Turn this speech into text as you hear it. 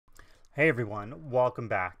Hey everyone, welcome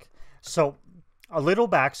back. So, a little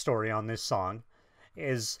backstory on this song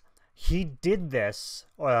is he did this,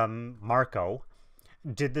 Marco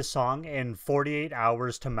did the song in 48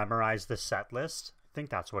 hours to memorize the set list. I think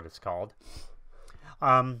that's what it's called.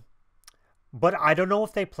 Um, but I don't know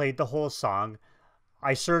if they played the whole song.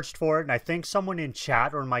 I searched for it, and I think someone in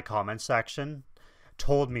chat or in my comment section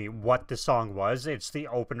told me what the song was. It's the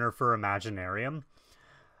opener for Imaginarium.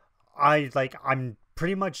 I'm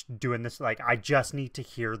pretty much doing this, like, I just need to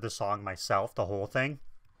hear the song myself, the whole thing.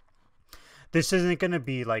 This isn't going to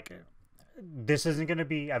be like this isn't going to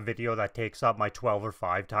be a video that takes up my 12 or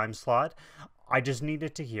 5 time slot. I just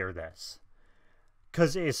needed to hear this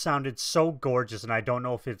because it sounded so gorgeous, and I don't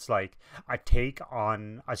know if it's like a take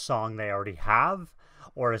on a song they already have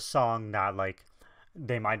or a song that like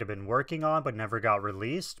they might have been working on but never got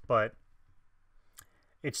released, but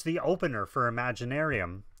it's the opener for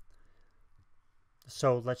Imaginarium.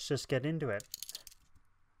 So let's just get into it.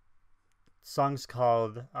 The song's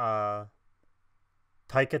called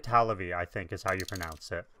Taikatalvi, I think is how you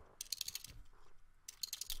pronounce it.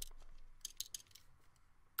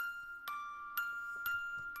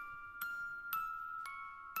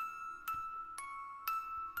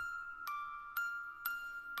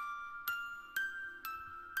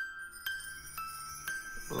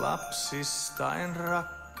 Lapsistain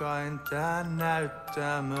rakkain tää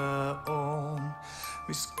näyttämö on,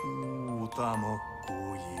 mis kuutamo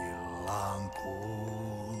kujillaan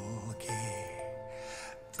kulkee.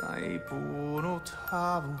 Taipunut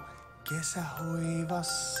havu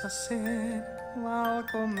kesähoivassa sen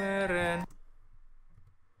valkomeren.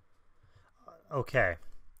 Okay.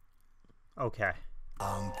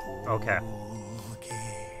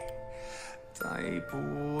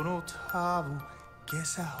 Taipunut havu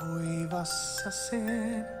kesähoivassa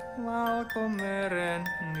sen valkomeren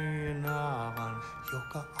nynaavan,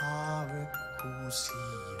 joka aavekuun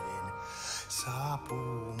siiven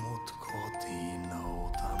saapuu mut kotiin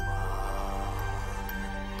noutamaan.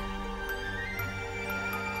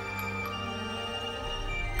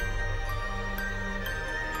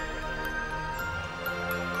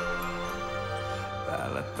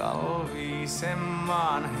 Päällä talvisen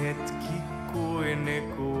maan hetki kuin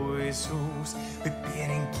ikuisuus. Nyt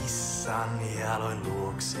pienen kissan jaloin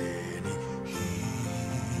luokseeni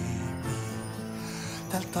hiipi.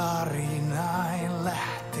 Tällä tarinain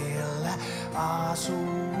lähteellä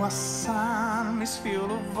asuassaan, miss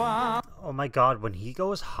viulu vaan. Oh my god, when he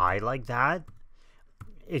goes high like that,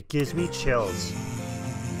 it gives me chills.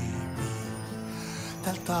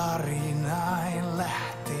 Tällä tarinain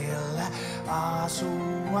lähteellä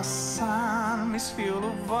asuassaan, miss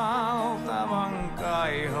viulu valtavan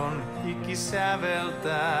kaihon hiki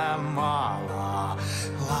säveltää maalaa,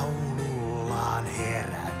 laulullaan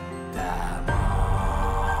herättää maan.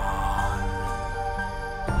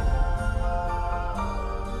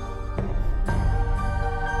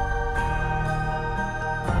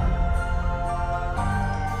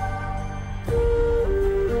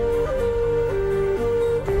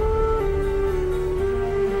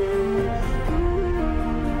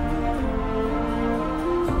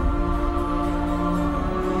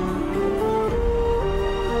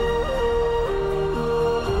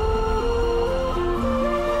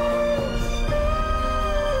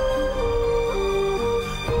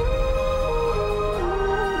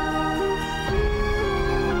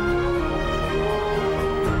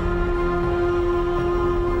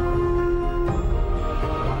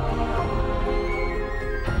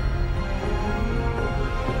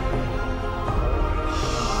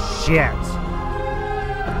 Shit.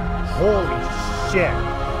 Holy shit.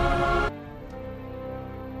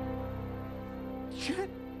 Shit.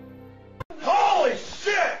 Holy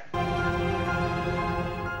shit!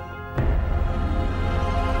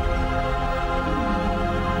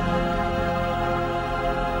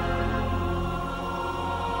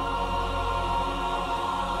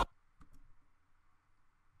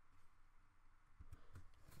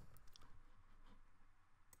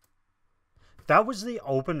 That was the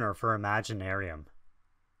opener for Imaginarium.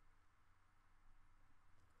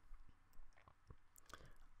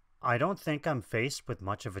 I don't think I'm faced with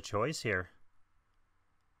much of a choice here.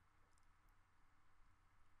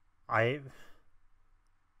 I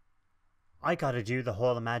gotta do the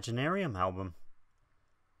whole Imaginarium album.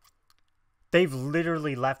 They've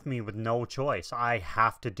literally left me with no choice. I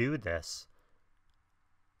have to do this.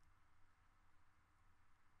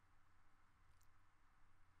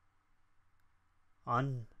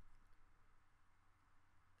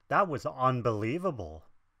 That was unbelievable.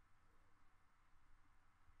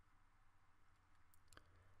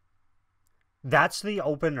 That's the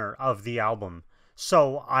opener of the album.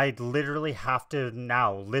 So I literally have to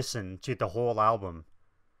now listen to the whole album.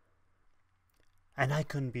 And I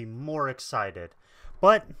couldn't be more excited.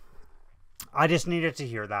 But I just needed to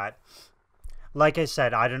hear that. Like I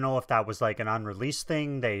said, I don't know if that was like an unreleased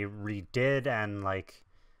thing they redid and like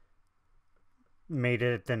made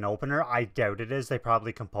it an opener. I doubt it is. They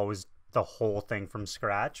probably composed the whole thing from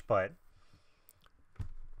scratch, but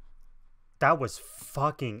that was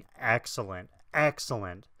fucking excellent.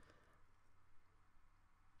 Excellent.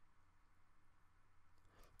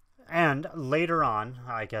 And later on,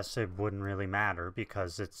 I guess it wouldn't really matter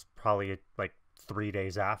because it's probably like 3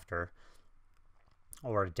 days after,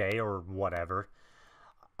 or a day or whatever.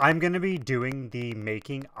 I'm going to be doing the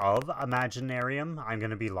making of Imaginarium. I'm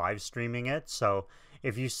going to be live streaming it. So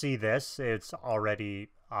if you see this, it's already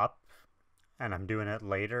up and I'm doing it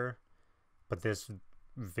later. But this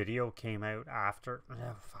video came out after.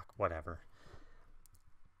 Oh, fuck, whatever.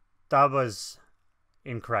 That was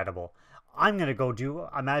incredible. I'm going to go do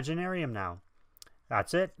Imaginarium now.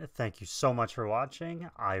 That's it. Thank you so much for watching.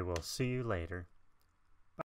 I will see you later.